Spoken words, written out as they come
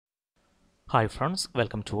Hi friends,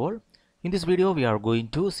 welcome to all. In this video we are going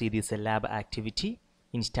to see this lab activity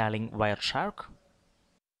installing Wireshark.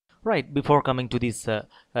 Right, before coming to this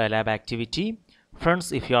lab activity,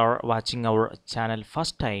 friends, if you are watching our channel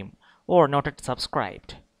first time or not yet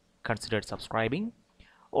subscribed, consider subscribing.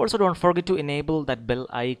 Also don't forget to enable that bell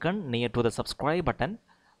icon near to the subscribe button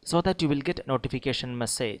so that you will get notification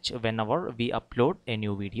message whenever we upload a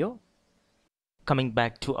new video. Coming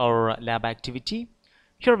back to our lab activity,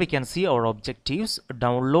 here we can see our objectives: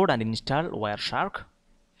 download and install Wireshark.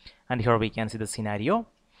 And here we can see the scenario.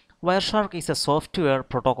 Wireshark is a software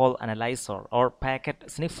protocol analyzer or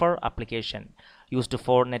packet sniffer application used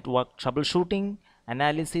for network troubleshooting,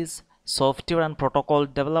 analysis, software and protocol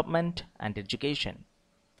development, and education.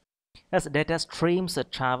 As data streams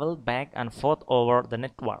travel back and forth over the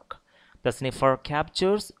network, the sniffer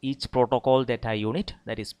captures each protocol data unit,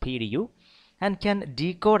 that is PDU, and can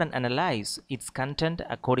decode and analyze its content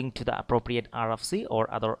according to the appropriate RFC or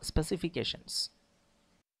other specifications.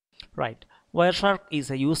 Right. Wireshark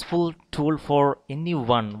is a useful tool for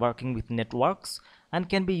anyone working with networks and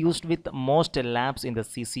can be used with most labs in the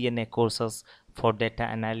CCNA courses for data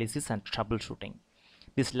analysis and troubleshooting.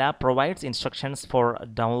 This lab provides instructions for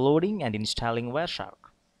downloading and installing Wireshark.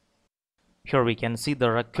 Here we can see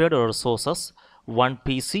the required resources: one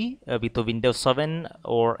PC with Windows 7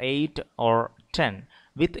 or 8 or 10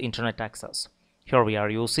 with internet access. Here we are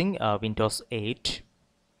using Windows 8.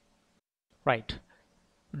 Right.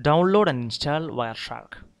 Download and install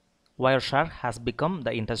Wireshark. Wireshark has become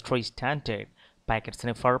the industry standard packet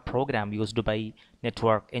sniffer program used by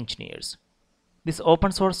network engineers. This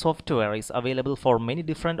open source software is available for many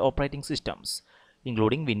different operating systems,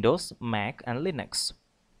 including Windows, Mac, and Linux.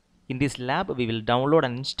 In this lab, we will download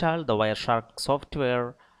and install the Wireshark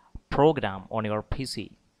software program on your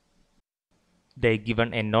PC. They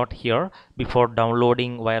given a note here: before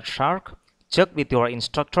downloading Wireshark, check with your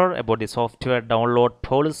instructor about the software download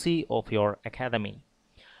policy of your academy.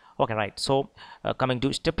 Okay, right. So coming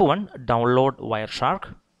to step 1, download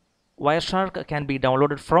Wireshark. Wireshark can be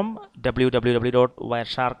downloaded from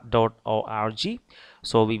www.wireshark.org.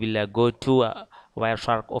 So we will go to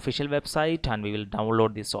Wireshark official website and we will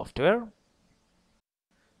download this software.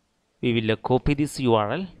 We will copy this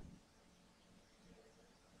URL.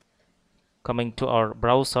 Coming to our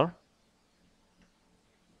browser,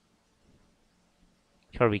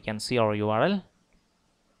 here we can see our URL.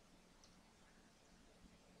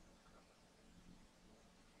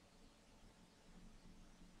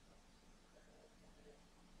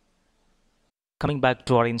 Coming back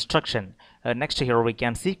to our instruction, next here we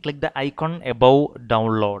can see click the icon above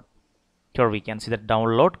download. Here we can see that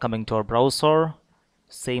download. Coming to our browser,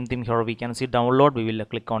 same thing, here we can see download. We will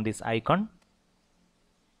click on this icon.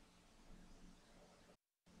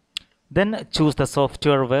 Then choose the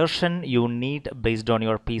software version you need based on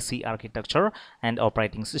your PC architecture and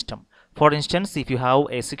operating system. For instance, if you have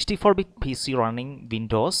a 64-bit PC running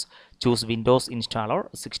Windows, choose Windows installer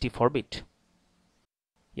 64-bit.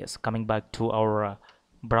 Yes, coming back to our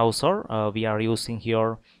browser, we are using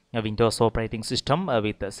here a Windows operating system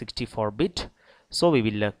with 64-bit. So we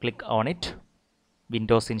will click on it,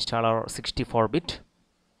 Windows installer 64-bit.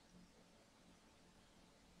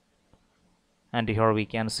 And here we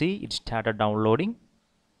can see it started downloading.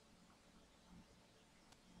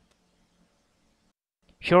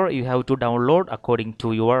 Here you have to download according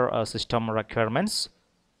to your system requirements.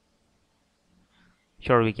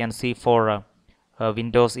 Here we can see for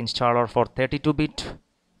Windows installer for 32-bit.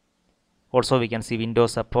 Also we can see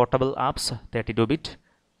Windows portable apps 32-bit.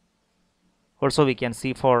 Also we can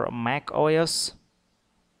see for Mac OS.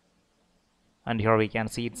 And here we can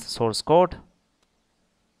see its source code.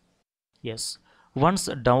 Yes, once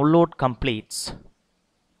download completes,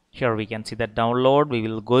 here we can see that download. We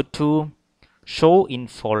will go to show in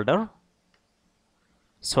folder,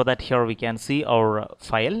 so that here we can see our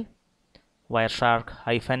file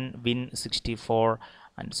Wireshark-win64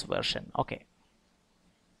 and its version. Okay.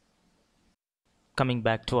 Coming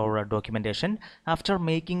back to our documentation, after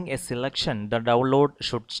making a selection, the download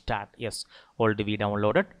should start. Yes, already we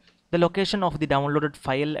downloaded. The location of the downloaded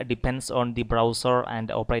file depends on the browser and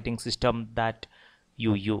operating system that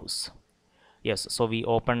you use. Yes, so we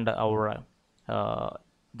opened our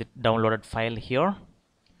the downloaded file here.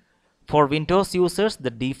 For Windows users, the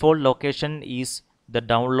default location is the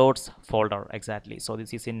downloads folder. Exactly. So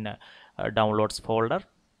this is in downloads folder.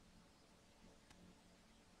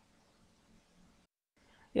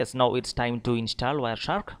 Yes, now it's time to install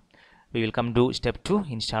Wireshark. We will come to step 2,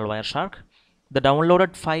 install Wireshark. The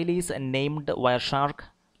downloaded file is named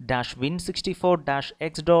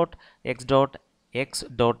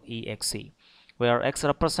Wireshark-win64-x.x.x.exe. where X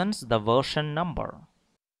represents the version number.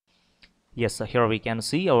 Yes, here we can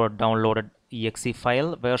see our downloaded exe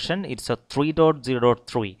file version. It's a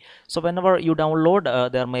 3.0.3. So whenever you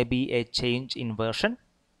download, there may be a change in version.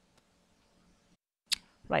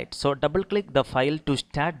 Right, so double click the file to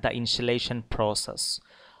start the installation process.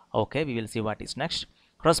 Okay, we will see what is next.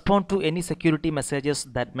 Respond to any security messages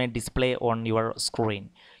that may display on your screen.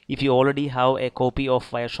 If you already have a copy of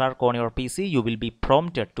Wireshark on your PC, you will be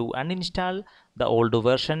prompted to uninstall the old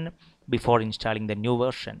version before installing the new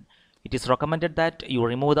version. It is recommended that you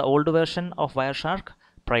remove the old version of Wireshark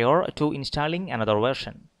prior to installing another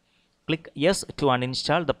version. Click Yes to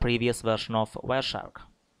uninstall the previous version of Wireshark.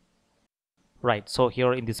 Right, so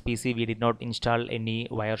here in this PC we did not install any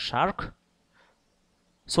Wireshark.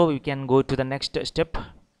 So we can go to the next step.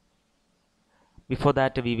 Before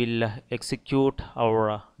that, we will execute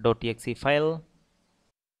our .exe file.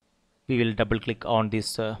 We will double click on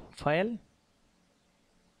this file.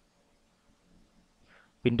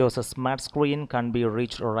 Windows Smart Screen can be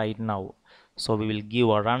reached right now, so we will give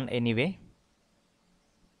a run anyway.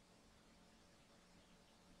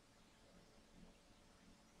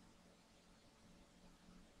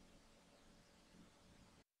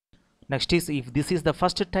 Next is, if this is the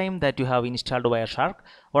first time that you have installed Wireshark,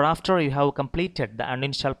 or after you have completed the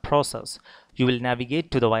uninstall process, you will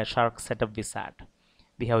navigate to the Wireshark setup wizard.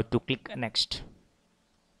 We have to click next.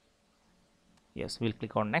 Yes, we'll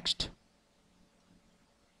click on next.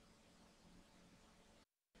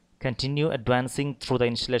 Continue advancing through the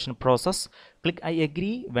installation process. Click I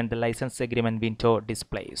agree when the license agreement window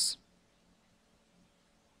displays.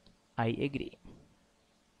 I agree.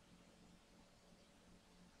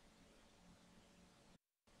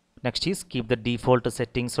 Next is, keep the default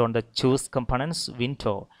settings on the choose components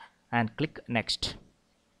window and click next.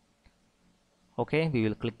 Okay, we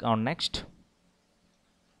will click on next.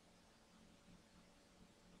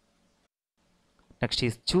 Next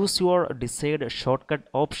is, choose your desired shortcut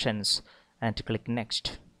options and click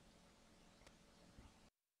next.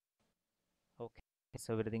 Okay,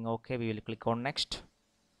 so everything okay, we will click on next.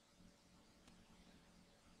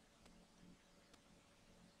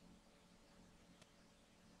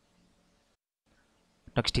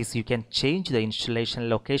 Next is, you can change the installation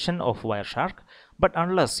location of Wireshark, but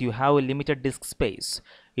unless you have a limited disk space,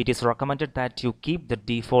 it is recommended that you keep the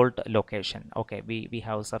default location. Okay, we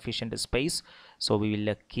have sufficient space, so we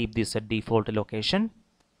will keep this default location.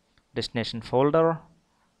 Destination folder.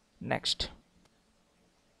 Next.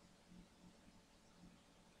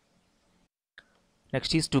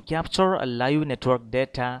 Next is, to capture a live network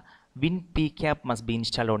data, WinPCAP must be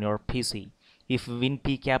installed on your PC. If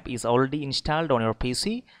WinPCAP is already installed on your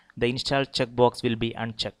PC, the install checkbox will be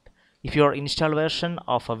unchecked. If your install version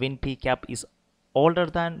of a WinPCAP is older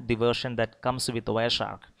than the version that comes with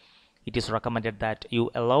Wireshark, it is recommended that you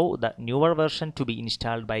allow the newer version to be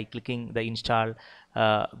installed by clicking the install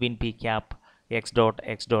WinPCAP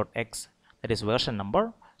x.x.x, that is version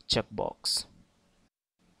number, checkbox.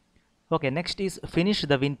 Okay, next is, finish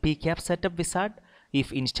the WinPCAP setup wizard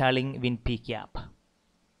if installing WinPCAP.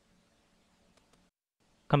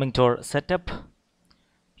 Coming to our setup,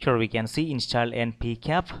 here we can see install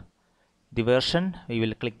npcap, the version. We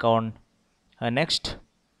will click on next.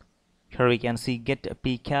 Here we can see get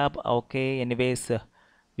pcap. Okay, anyways,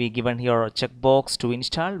 we given here a checkbox to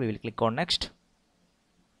install. We will click on next.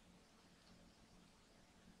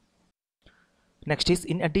 Next is,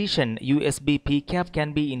 in addition, USBCAP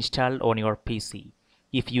can be installed on your PC.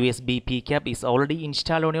 If USBCAP is already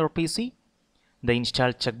installed on your PC, the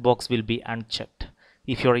install checkbox will be unchecked.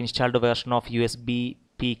 If your installed version of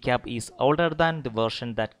USBCAP is older than the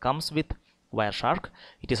version that comes with Wireshark,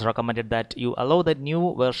 it is recommended that you allow the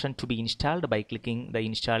new version to be installed by clicking the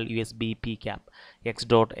install USBCAP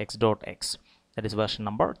x.x.x, that is version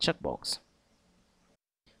number, checkbox.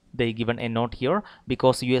 They given a note here,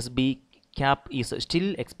 because USBCAP is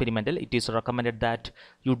still experimental, it is recommended that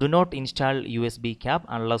you do not install USBCAP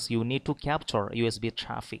unless you need to capture USB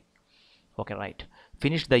traffic. Okay, right.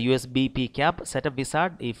 Finish the USBCAP setup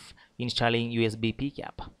wizard if installing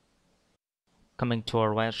USBCAP. Coming to our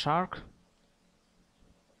Wireshark,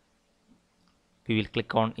 we will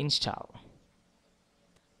click on install.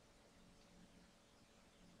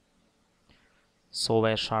 So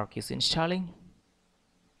Wireshark is installing.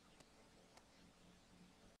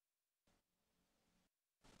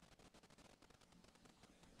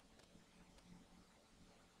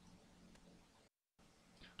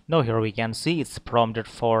 Now here we can see it's prompted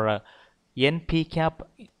for npcap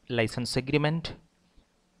license agreement.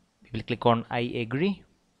 We will click on I agree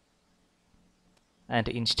and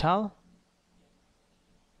install.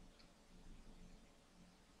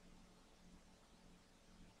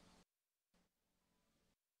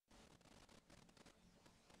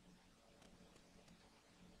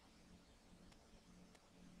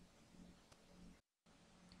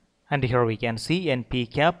 And here we can see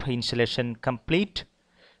NPCAP installation complete.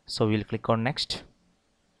 So we will click on next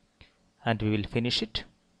and we will finish it.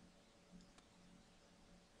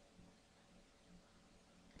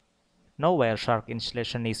 Now Wireshark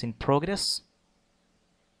installation is in progress.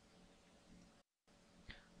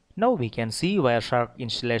 Now we can see Wireshark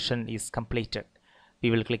installation is completed.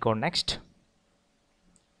 We will click on next.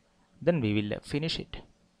 Then we will finish it.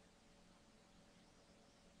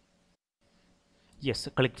 Yes,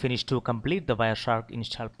 click finish to complete the Wireshark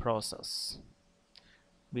install process.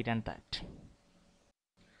 We done that.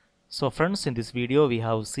 So friends, in this video we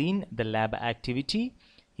have seen the lab activity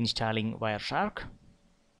installing Wireshark.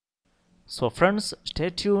 So friends,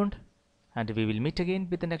 stay tuned and we will meet again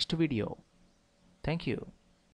with the next video. Thank you.